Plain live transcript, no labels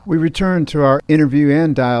We return to our interview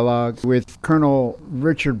and dialogue with Colonel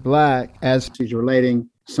Richard Black as he's relating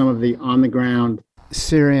some of the on-the-ground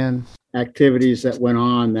Syrian activities that went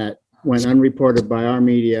on that went unreported by our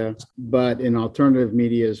media, but in alternative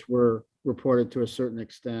medias were reported to a certain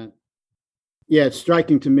extent. Yeah, it's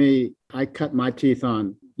striking to me. I cut my teeth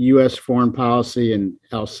on U.S. foreign policy in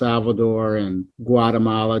El Salvador and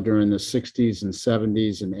Guatemala during the 60s and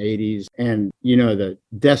 70s and 80s. And, the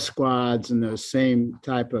death squads and those same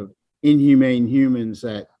type of inhumane humans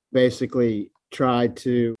that basically tried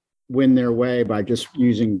to win their way by just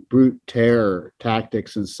using brute terror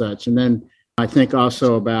tactics and such. And then I think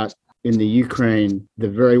also about in the Ukraine, the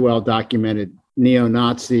very well documented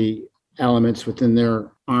neo-Nazi elements within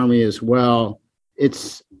their army as well.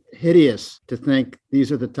 It's hideous to think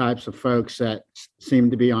these are the types of folks that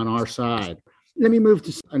seem to be on our side. Let me move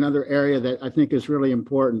to another area that I think is really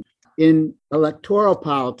important. In electoral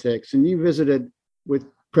politics, and you visited with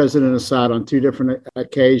President Assad on two different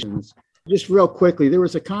occasions, just real quickly, there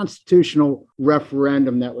was a constitutional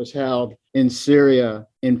referendum that was held in Syria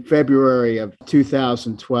in February of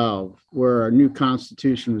 2012, where a new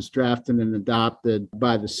constitution was drafted and adopted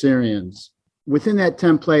by the Syrians. Within that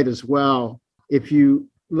template as well, if you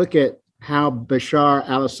look at how Bashar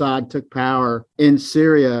al-Assad took power in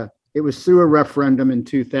Syria, it was through a referendum in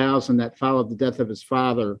 2000 that followed the death of his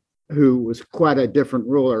father, who was quite a different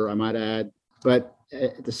ruler, I might add. But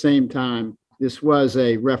at the same time, this was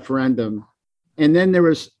a referendum. And then there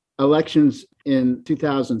was elections in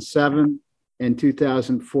 2007 and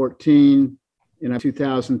 2014 and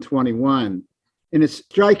 2021. And it's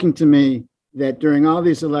striking to me that during all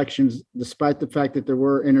these elections, despite the fact that there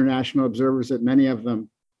were international observers at many of them,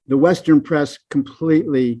 the Western press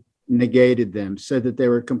completely negated them, said that they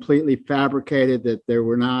were completely fabricated, that there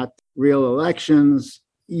were not real elections.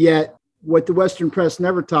 Yet what the Western press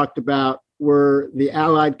never talked about were the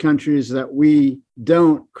allied countries that we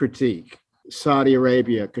don't critique, Saudi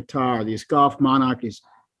Arabia, Qatar, these Gulf monarchies,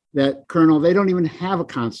 that, Colonel, they don't even have a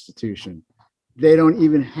constitution. They don't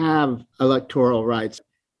even have electoral rights.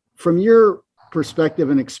 From your perspective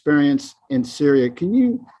and experience in Syria, can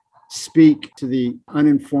you speak to the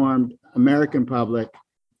uninformed American public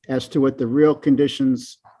as to what the real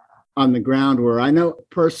conditions on the ground were? I know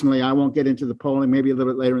personally, I won't get into the polling, maybe a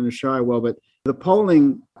little bit later in the show I will, but the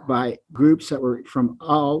polling by groups that were from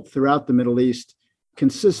all throughout the Middle East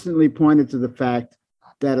consistently pointed to the fact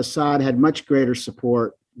that Assad had much greater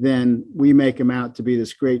support than we make him out to be,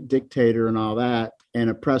 this great dictator and all that, an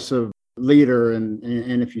oppressive leader. And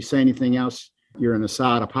if you say anything else, you're an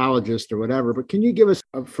Assad apologist or whatever. But can you give us,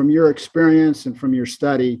 from your experience and from your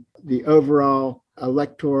study, the overall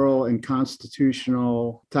electoral and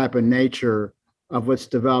constitutional type of nature of what's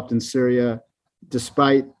developed in Syria,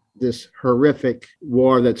 despite this horrific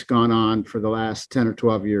war that's gone on for the last 10 or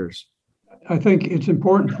 12 years? I think it's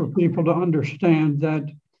important for people to understand that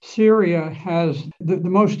Syria has the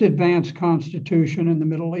most advanced constitution in the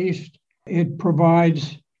Middle East. It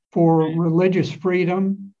provides for religious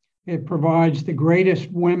freedom. It provides the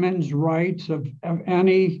greatest women's rights of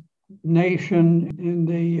any nation in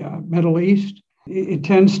the Middle East. It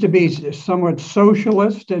tends to be somewhat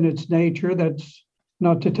socialist in its nature. That's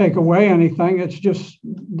not to take away anything. It's just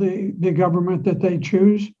the government that they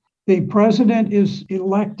choose. The president is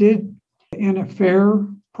elected in a fair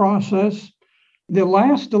process. The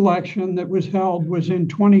last election that was held was in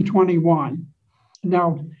 2021.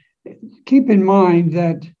 Now, keep in mind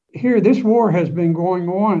that here, this war has been going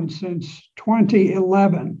on since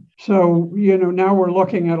 2011. So, now we're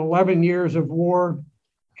looking at 11 years of war.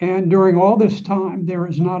 And during all this time, there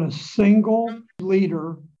is not a single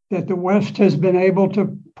leader that the West has been able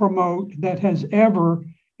to promote that has ever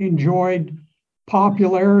enjoyed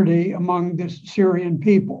popularity among the Syrian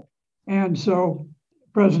people. And so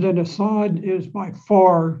President Assad is by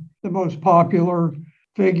far the most popular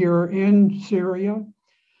figure in Syria.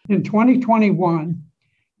 In 2021,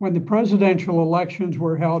 when the presidential elections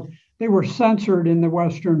were held, they were censored in the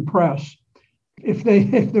Western press. If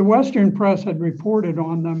the Western press had reported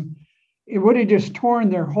on them, it would have just torn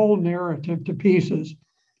their whole narrative to pieces,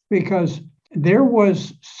 because there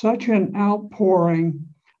was such an outpouring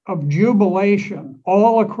of jubilation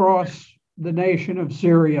all across the nation of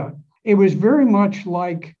Syria. It was very much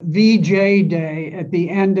like VJ Day at the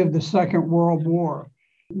end of the Second World War,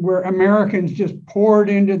 where Americans just poured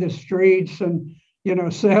into the streets, and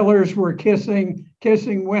sailors were kissing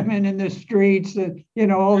women in the streets,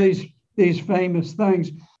 and all these famous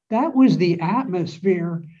things. That was the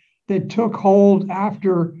atmosphere that took hold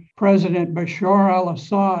after President Bashar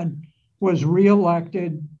al-Assad was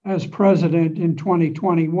reelected as president in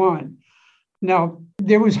 2021. Now,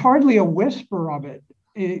 there was hardly a whisper of it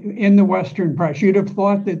in the Western press. You'd have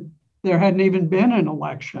thought that there hadn't even been an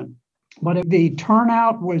election. But the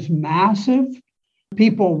turnout was massive.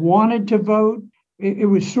 People wanted to vote. It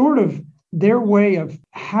was sort of their way of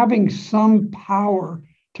having some power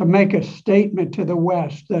to make a statement to the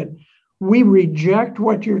West that we reject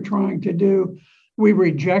what you're trying to do. We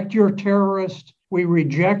reject your terrorists. We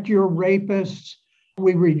reject your rapists.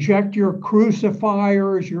 We reject your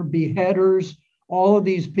crucifiers, your beheaders, all of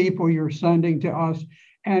these people you're sending to us.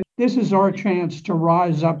 And this is our chance to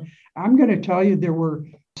rise up. I'm going to tell you, there were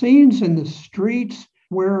scenes in the streets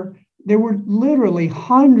where there were literally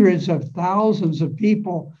hundreds of thousands of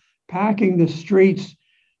people packing the streets,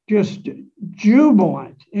 just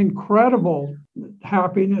jubilant, incredible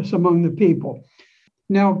happiness among the people.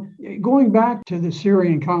 Now, going back to the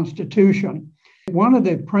Syrian constitution, one of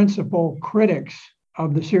the principal critics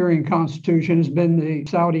of the Syrian constitution has been the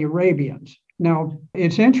Saudi Arabians. Now,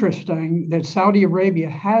 it's interesting that Saudi Arabia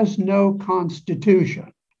has no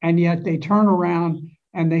constitution, and yet they turn around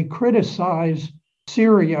and they criticize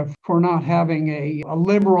Syria for not having a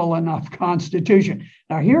liberal enough constitution.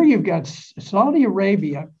 Now, here you've got Saudi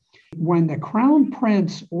Arabia. When the crown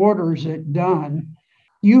prince orders it done,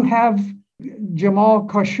 you have Jamal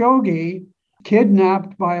Khashoggi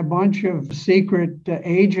kidnapped by a bunch of secret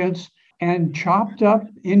agents and chopped up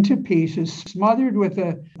into pieces, smothered with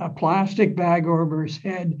a plastic bag over his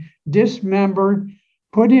head, dismembered,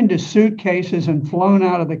 put into suitcases, and flown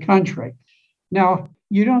out of the country. Now,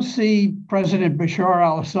 you don't see President Bashar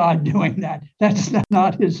al-Assad doing that. That's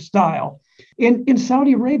not his style. In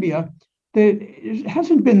Saudi Arabia, it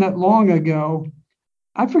hasn't been that long ago,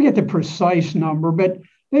 I forget the precise number, but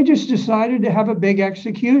they just decided to have a big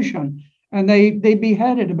execution, and they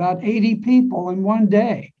beheaded about 80 people in one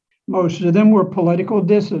day. Most of them were political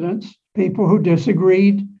dissidents, people who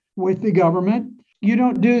disagreed with the government. You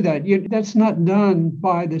don't do that. That's not done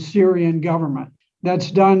by the Syrian government.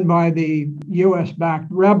 That's done by the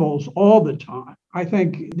US-backed rebels all the time. I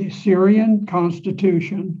think the Syrian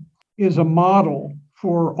constitution is a model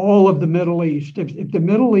for all of the Middle East. If the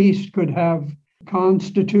Middle East could have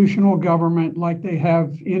constitutional government like they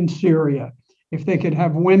have in Syria, if they could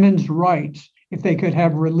have women's rights, if they could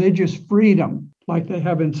have religious freedom like they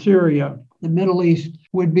have in Syria, the Middle East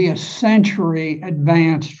would be a century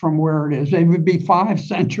advanced from where it is. It would be 5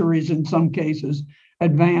 centuries in some cases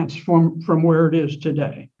advanced from where it is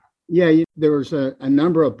today. Yeah, there was a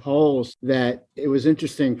number of polls that it was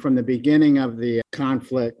interesting from the beginning of the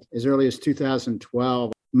conflict, as early as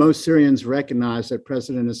 2012. Most Syrians recognized that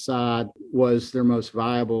President Assad was their most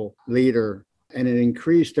viable leader, and it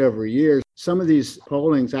increased over years. Some of these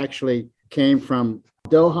pollings actually came from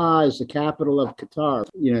Doha, is the capital of Qatar.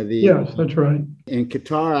 Yes, that's right. And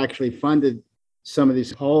Qatar actually funded some of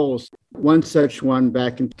these polls. One such one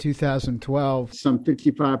back in 2012, some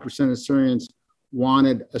 55% of Syrians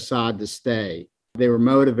wanted Assad to stay. They were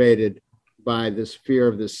motivated by this fear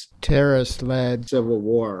of this terrorist-led civil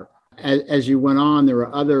war. As you went on, there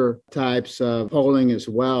were other types of polling as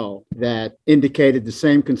well that indicated the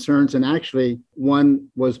same concerns. And actually, one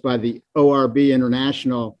was by the ORB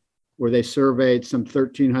International, where they surveyed some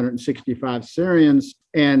 1,365 Syrians.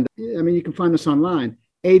 And I mean, you can find this online.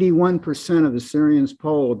 81% of the Syrians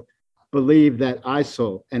polled believed that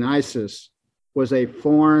ISIL and ISIS was a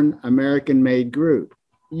foreign American-made group.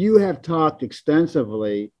 You have talked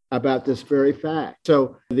extensively about this very fact.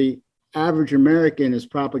 So the average American is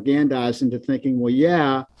propagandized into thinking, well,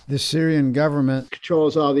 yeah, the Syrian government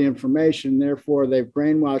controls all the information. Therefore, they've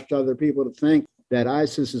brainwashed other people to think that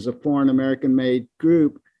ISIS is a foreign American-made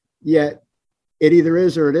group. Yet it either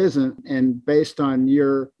is or it isn't. And based on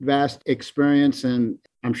your vast experience, and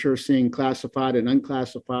I'm sure seeing classified and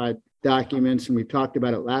unclassified documents, and we talked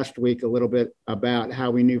about it last week a little bit about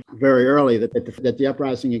how we knew very early that the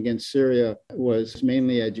uprising against Syria was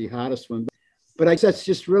mainly a jihadist one. But I guess that's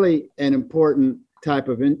just really an important type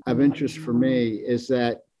of interest for me, is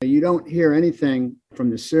that you don't hear anything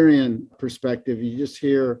from the Syrian perspective. You just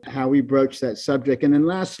hear how we broach that subject. And then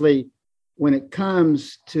lastly, when it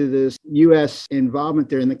comes to this U.S. involvement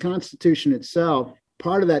there in the Constitution itself,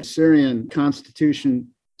 part of that Syrian Constitution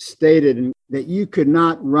stated that you could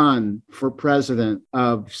not run for president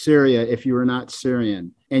of Syria if you were not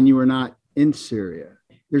Syrian and you were not in Syria.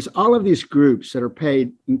 There's all of these groups that are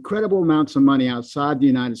paid incredible amounts of money outside the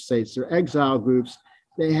United States. They're exile groups.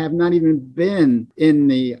 They have not even been in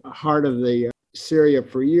the heart of the Syria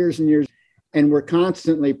for years and years. And we're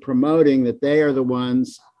constantly promoting that they are the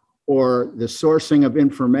ones, or the sourcing of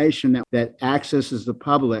information that accesses the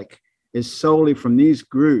public is solely from these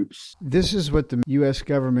groups. This is what the U.S.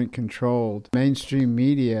 government-controlled mainstream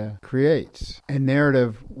media creates, a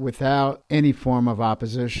narrative without any form of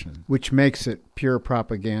opposition, which makes it pure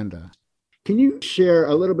propaganda. Can you share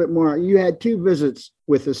a little bit more? You had 2 visits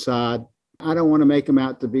with Assad. I don't want to make him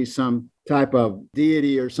out to be some type of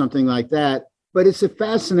deity or something like that, but it's a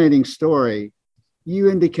fascinating story. You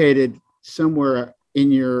indicated somewhere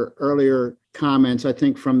in your earlier comments, I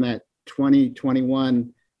think from that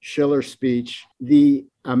 2021 Schiller speech, the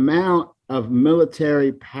amount of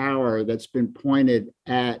military power that's been pointed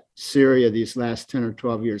at Syria these last 10 or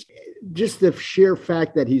 12 years. Just the sheer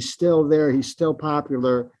fact that he's still there, he's still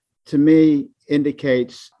popular, to me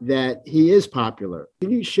indicates that he is popular.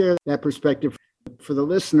 Can you share that perspective for the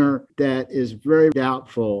listener that is very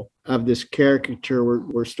doubtful of this caricature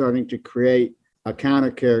we're starting to create, a counter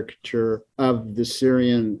caricature of the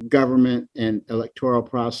Syrian government and electoral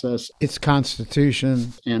process, its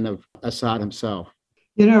constitution, and of Assad himself?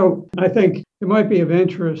 I think it might be of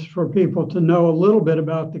interest for people to know a little bit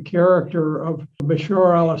about the character of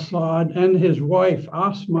Bashar al-Assad and his wife,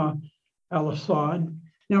 Asma al-Assad.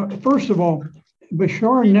 Now, first of all,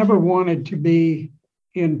 Bashar never wanted to be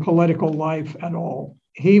in political life at all.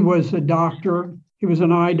 He was a doctor. He was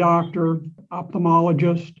an eye doctor,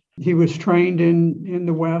 ophthalmologist. He was trained in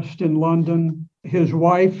the West, in London. His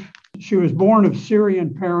wife, she was born of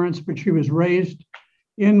Syrian parents, but she was raised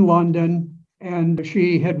in London, and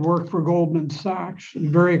she had worked for Goldman Sachs,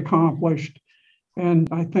 very accomplished. And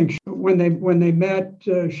I think when they met,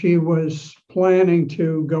 she was planning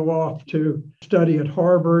to go off to study at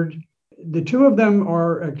Harvard. The 2 of them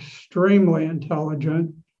are extremely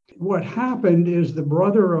intelligent. What happened is the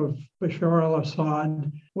brother of Bashar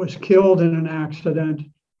al-Assad was killed in an accident.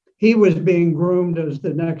 He was being groomed as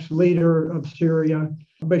the next leader of Syria.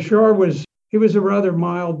 Bashar was a rather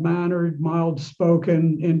mild-mannered,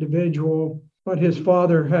 mild-spoken individual, but his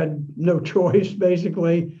father had no choice,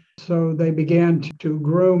 basically. So they began to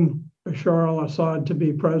groom Bashar al-Assad to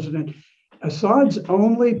be president. Assad's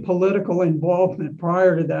only political involvement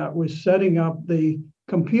prior to that was setting up the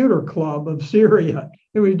computer club of Syria.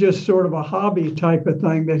 It was just sort of a hobby type of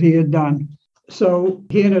thing that he had done. So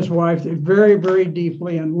he and his wife, they're very, very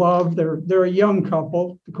deeply in love. They're a young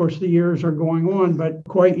couple. Of course, the years are going on, but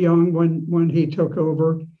quite young when he took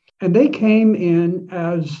over. And they came in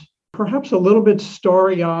as perhaps a little bit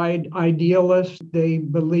starry-eyed idealists. They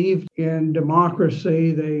believed in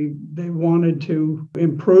democracy. They wanted to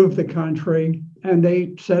improve the country, and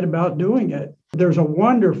they set about doing it. There's a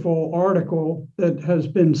wonderful article that has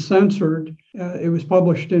been censored. It was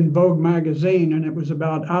published in Vogue magazine, and it was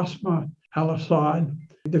about Asma al-Assad,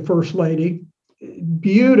 the first lady.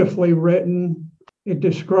 Beautifully written. It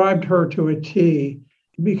described her to a T.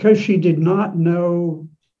 Because she did not know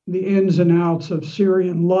the ins and outs of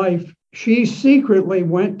Syrian life, she secretly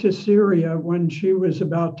went to Syria when she was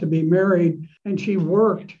about to be married, and she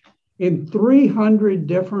worked in 300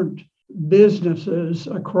 different businesses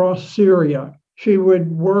across Syria. She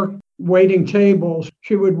would work waiting tables,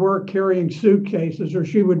 she would work carrying suitcases, or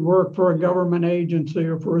she would work for a government agency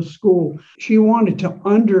or for a school. She wanted to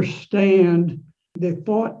understand the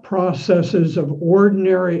thought processes of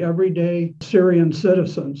ordinary, everyday Syrian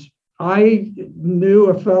citizens. I knew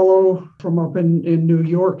a fellow from up in New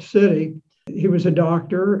York City. He was a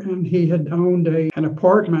doctor, and he had owned an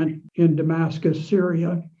apartment in Damascus,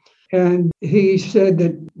 Syria. And he said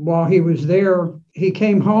that while he was there, he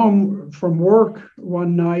came home from work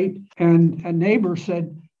one night, and a neighbor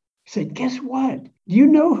said, guess what? Do you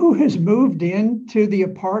know who has moved into the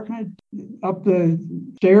apartment up the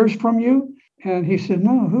stairs from you? And he said,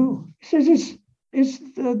 no, who? He says, it's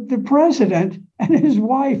the president and his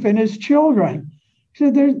wife and his children. He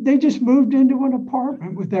said, they just moved into an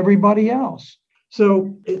apartment with everybody else.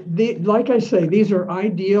 So, like I say, these are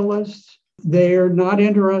idealists. They're not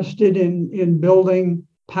interested in building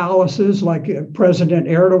palaces like President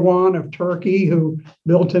Erdogan of Turkey, who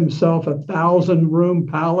built himself a 1,000-room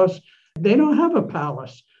palace. They don't have a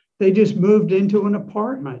palace. They just moved into an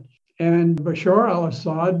apartment. And Bashar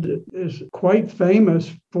al-Assad is quite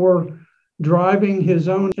famous for driving his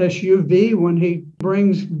own SUV when he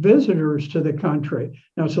brings visitors to the country.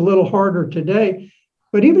 Now, it's a little harder today,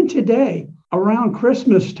 but even today, around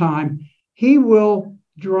Christmas time, he will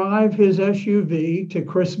drive his SUV to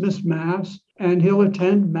Christmas Mass, and he'll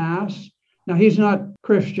attend Mass. Now, he's not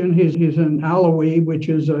Christian. He's an Alawi, which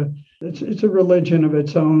is it's a religion of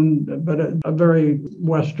its own, but a very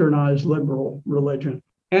westernized liberal religion.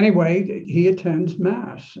 Anyway, he attends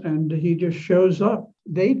Mass, and he just shows up.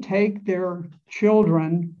 They take their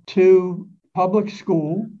children to public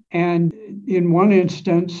school. And in one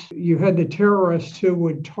instance, you had the terrorists who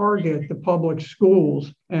would target the public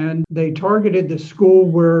schools, and they targeted the school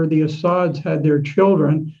where the Assads had their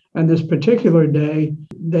children. And this particular day,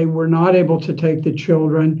 they were not able to take the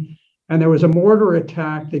children. And there was a mortar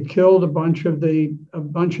attack that killed a bunch of the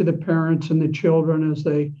parents and the children as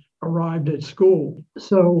they arrived at school.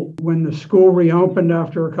 So when the school reopened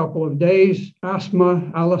after a couple of days,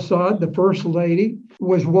 Asma al-Assad, the first lady,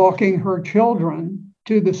 was walking her children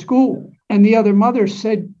to the school. And the other mother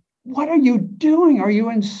said, "What are you doing? Are you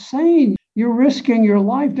insane? You're risking your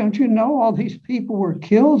life. Don't you know all these people were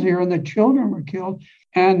killed here and the children were killed?"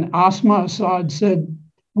 And Asma Assad said,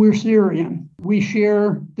 "We're Syrian. We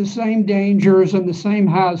share the same dangers and the same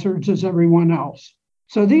hazards as everyone else."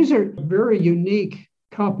 So these are a very unique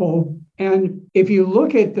couple. And if you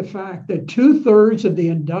look at the fact that 2/3 of the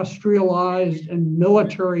industrialized and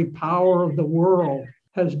military power of the world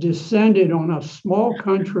has descended on a small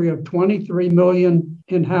country of 23 million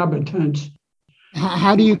inhabitants.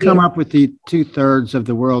 How do you come up with the 2/3 of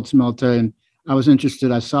the world's military? And I was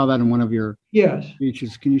interested, I saw that in one of your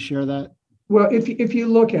speeches. Can you share that? Well, if you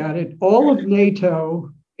look at it, all of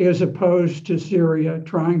NATO is opposed to Syria,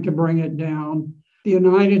 trying to bring it down. The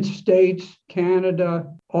United States, Canada,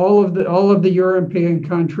 all of the European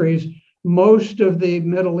countries, most of the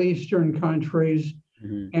Middle Eastern countries.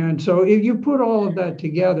 Mm-hmm. And so if you put all of that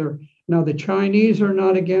together, now the Chinese are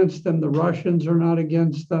not against them, the Russians are not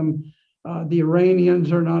against them, the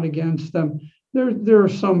Iranians are not against them. There are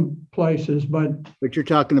some places, but you're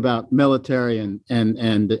talking about military and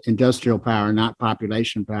industrial power, not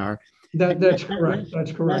population power. That's correct.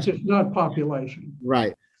 That's correct. It's not population.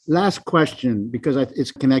 Right. Last question, because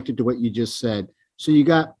it's connected to what you just said. So you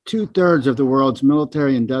got 2/3 of the world's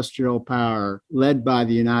military industrial power led by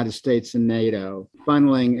the United States and NATO,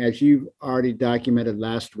 funneling, as you've already documented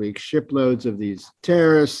last week, shiploads of these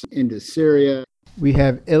terrorists into Syria. We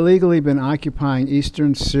have illegally been occupying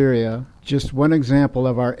eastern Syria, just one example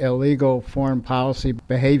of our illegal foreign policy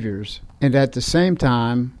behaviors. And at the same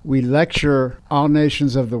time, we lecture all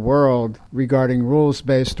nations of the world regarding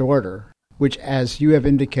rules-based order, which, as you have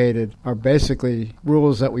indicated, are basically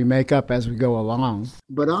rules that we make up as we go along.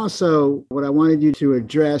 But also, what I wanted you to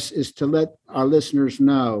address is to let our listeners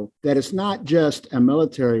know that it's not just a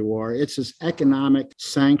military war, it's this economic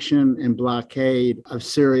sanction and blockade of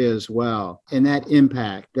Syria as well, and that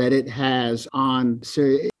impact that it has on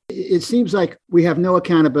Syria. It seems like we have no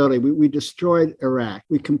accountability. We destroyed Iraq.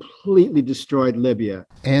 We completely destroyed Libya.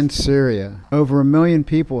 And Syria. Over 1 million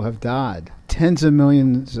people have died. Tens of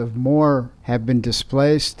millions of more have been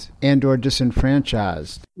displaced and or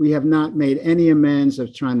disenfranchised. We have not made any amends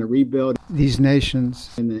of trying to rebuild these nations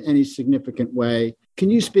in any significant way. Can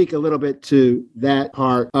you speak a little bit to that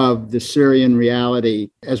part of the Syrian reality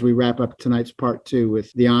as we wrap up tonight's part 2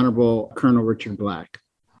 with the Honorable Colonel Richard Black?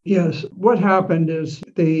 Yes. What happened is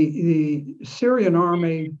the Syrian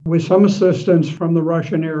army, with some assistance from the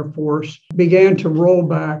Russian Air Force, began to roll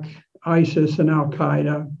back ISIS and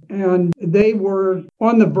Al-Qaeda. And they were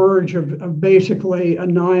on the verge of basically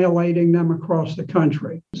annihilating them across the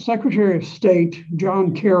country. Secretary of State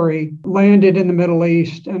John Kerry landed in the Middle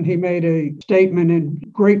East, and he made a statement in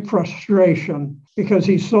great frustration because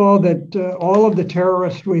he saw that all of the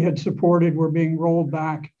terrorists we had supported were being rolled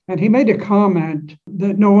back. And he made a comment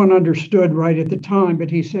that no one understood right at the time,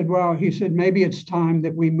 but he said, maybe it's time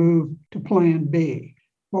that we move to Plan B.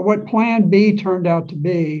 Well, what Plan B turned out to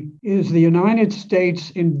be is the United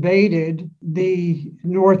States invaded the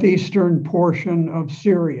northeastern portion of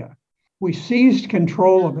Syria. We seized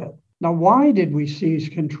control of it. Now, why did we seize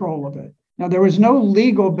control of it? Now, there was no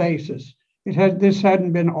legal basis. This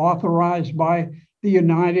hadn't been authorized by the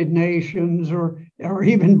United Nations or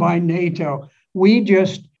even by NATO. We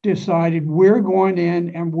just decided we're going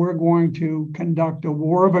in and we're going to conduct a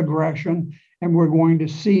war of aggression and we're going to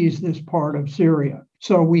seize this part of Syria.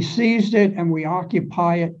 So we seized it and we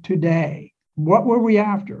occupy it today. What were we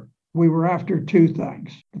after? We were after 2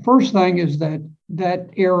 things. The first thing is that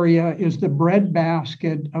area is the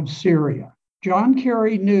breadbasket of Syria. John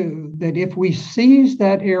Kerry knew that if we seized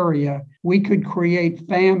that area, we could create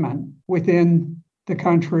famine within the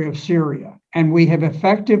country of Syria. And we have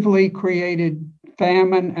effectively created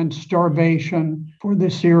famine and starvation for the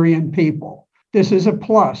Syrian people. This is a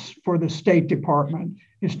plus for the State Department,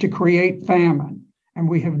 is to create famine, and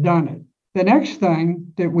we have done it. The next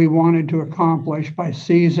thing that we wanted to accomplish by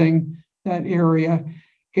seizing that area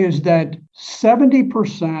is that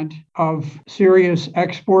 70% of Syria's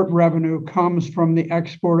export revenue comes from the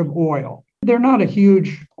export of oil. They're not a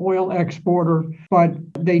huge oil exporter, but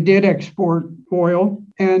they did export oil.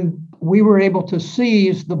 And we were able to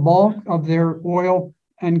seize the bulk of their oil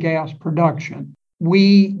and gas production.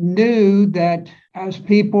 We knew that as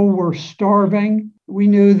people were starving, we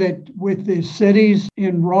knew that with the cities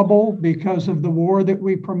in rubble because of the war that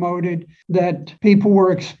we promoted, that people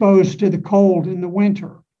were exposed to the cold in the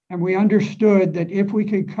winter. And we understood that if we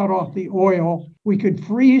could cut off the oil, we could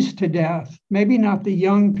freeze to death, maybe not the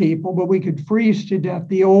young people, but we could freeze to death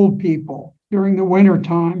the old people during the winter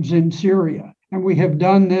times in Syria. And we have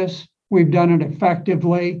done this. We've done it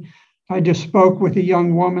effectively. I just spoke with a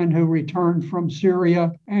young woman who returned from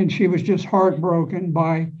Syria, and she was just heartbroken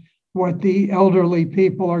by what the elderly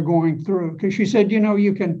people are going through. Because she said,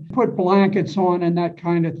 you can put blankets on and that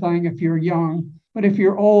kind of thing if you're young. But if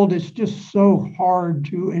you're old, it's just so hard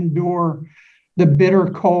to endure the bitter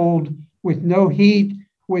cold with no heat,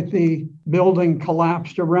 with the building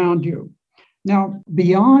collapsed around you. Now,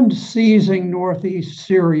 beyond seizing northeast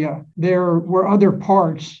Syria, there were other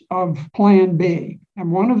parts of Plan B.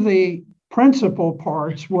 And one of the principal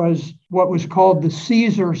parts was what was called the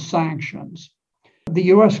Caesar sanctions. The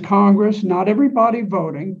U.S. Congress, not everybody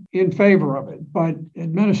voting in favor of it, but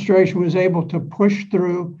administration was able to push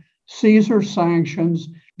through Caesar sanctions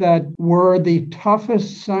that were the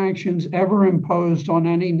toughest sanctions ever imposed on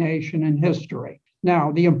any nation in history.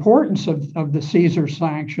 Now, the importance of the Caesar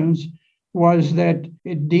sanctions was that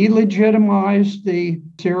it delegitimized the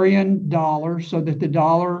Syrian dollar so that the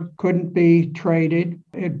dollar couldn't be traded.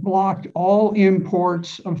 It blocked all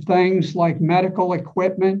imports of things like medical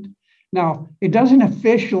equipment. Now, it doesn't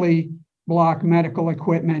officially block medical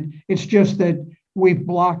equipment. It's just that we've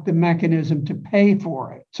blocked the mechanism to pay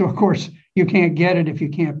for it. So, of course, you can't get it if you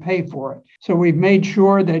can't pay for it. So we've made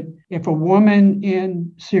sure that if a woman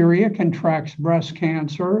in Syria contracts breast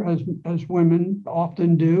cancer, as women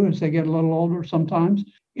often do as they get a little older sometimes,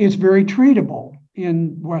 it's very treatable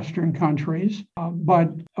in Western countries.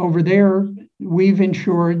 But over there, we've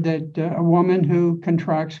ensured that a woman who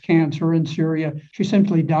contracts cancer in Syria, she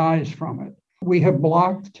simply dies from it. We have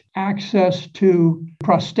blocked access to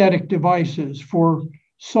prosthetic devices for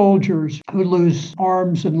soldiers who lose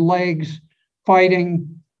arms and legs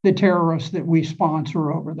fighting the terrorists that we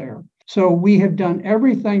sponsor over there. So we have done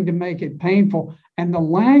everything to make it painful. And the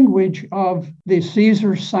language of the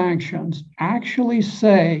Caesar sanctions actually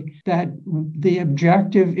say that the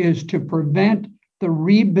objective is to prevent the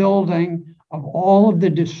rebuilding of all of the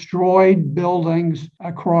destroyed buildings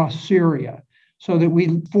across Syria, so that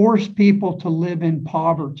we force people to live in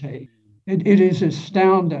poverty. It is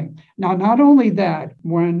astounding. Now, not only that,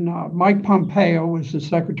 when Mike Pompeo was the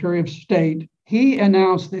Secretary of State, he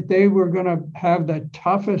announced that they were going to have the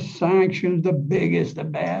toughest sanctions, the biggest, the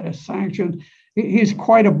baddest sanctions. He's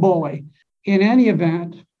quite a bully. In any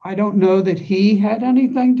event, I don't know that he had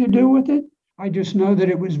anything to do with it. I just know that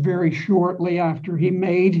it was very shortly after he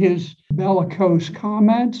made his bellicose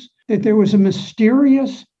comments that there was a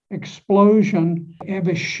mysterious explosion of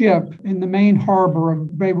a ship in the main harbor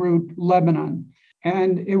of Beirut, Lebanon.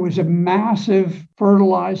 And it was a massive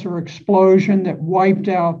fertilizer explosion that wiped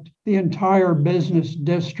out the entire business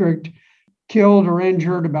district, killed or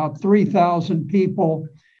injured about 3,000 people,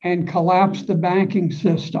 and collapsed the banking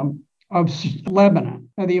system of Lebanon.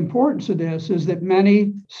 Now, the importance of this is that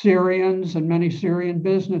many Syrians and many Syrian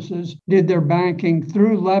businesses did their banking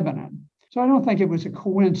through Lebanon. So I don't think it was a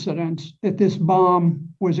coincidence that this bomb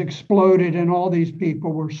was exploded and all these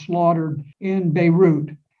people were slaughtered in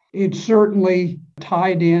Beirut. It certainly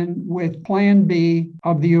tied in with Plan B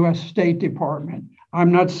of the U.S. State Department.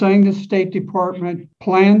 I'm not saying the State Department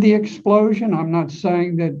planned the explosion. I'm not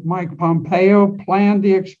saying that Mike Pompeo planned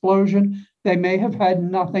the explosion. They may have had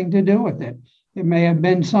nothing to do with it. It may have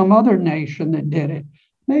been some other nation that did it.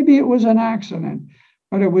 Maybe it was an accident,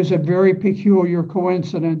 but it was a very peculiar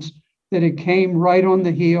coincidence that it came right on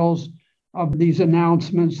the heels of these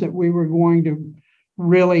announcements that we were going to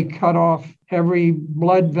really cut off every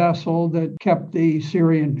blood vessel that kept the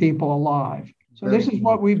Syrian people alive. So this is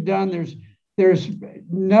what we've done. There's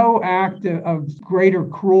no act of greater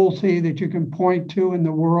cruelty that you can point to in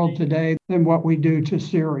the world today than what we do to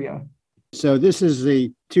Syria. So this is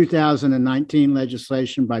the 2019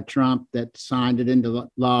 legislation by Trump that signed it into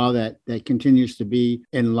law that continues to be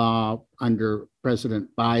in law under President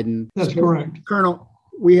Biden. That's correct. Colonel,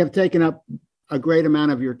 we have taken up a great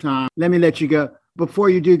amount of your time. Let me let you go. Before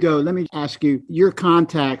you do go, let me ask you, your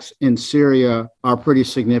contacts in Syria are pretty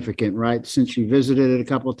significant, right? Since you visited it a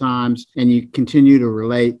couple of times and you continue to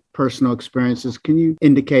relate personal experiences, can you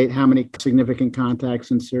indicate how many significant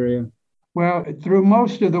contacts in Syria? Well, through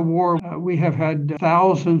most of the war, we have had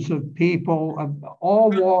thousands of people of all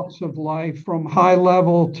walks of life, from high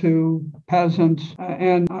level to peasants.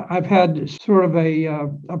 And I've had sort of a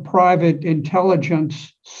private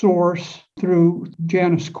intelligence source through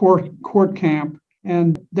Janus Court Camp,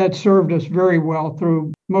 and that served us very well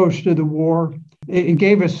through most of the war. It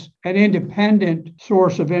gave us an independent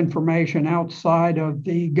source of information outside of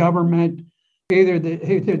the government, either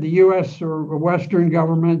the U.S. or Western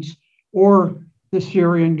governments, or the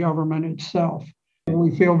Syrian government itself.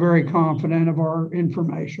 We feel very confident of our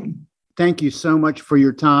information. Thank you so much for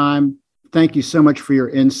your time. Thank you so much for your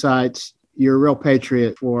insights. You're a real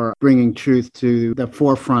patriot for bringing truth to the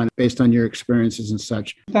forefront based on your experiences and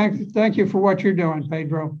such. Thank you for what you're doing,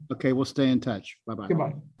 Pedro. Okay, we'll stay in touch. Bye-bye.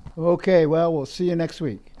 Goodbye. Okay, well, we'll see you next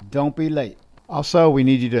week. Don't be late. Also, we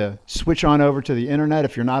need you to switch on over to the internet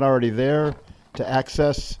if you're not already there to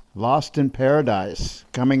access Lost in Paradise,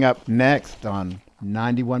 coming up next on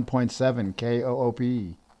 91.7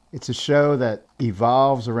 KOOP. It's a show that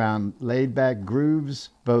evolves around laid-back grooves,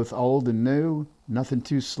 both old and new, nothing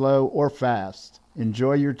too slow or fast.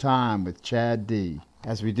 Enjoy your time with Chad D.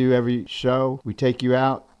 As we do every show, we take you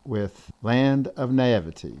out with Land of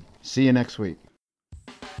Naivety. See you next week.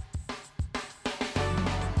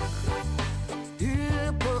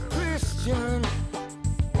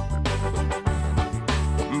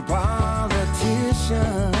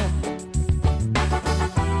 Politician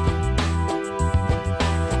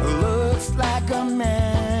looks like a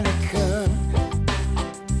mannequin.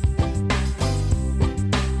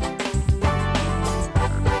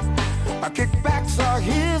 Our kickbacks are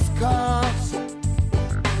his cause.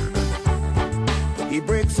 He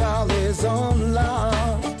breaks all his own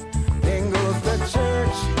laws. Then goes the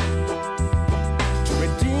church to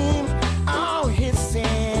redeem all his sins.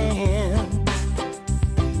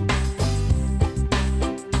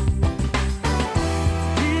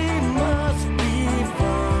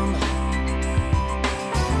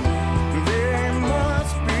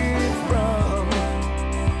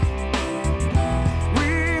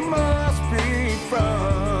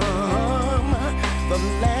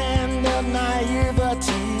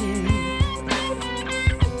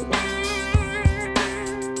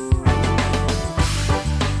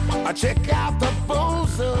 Check out the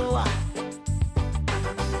bozo.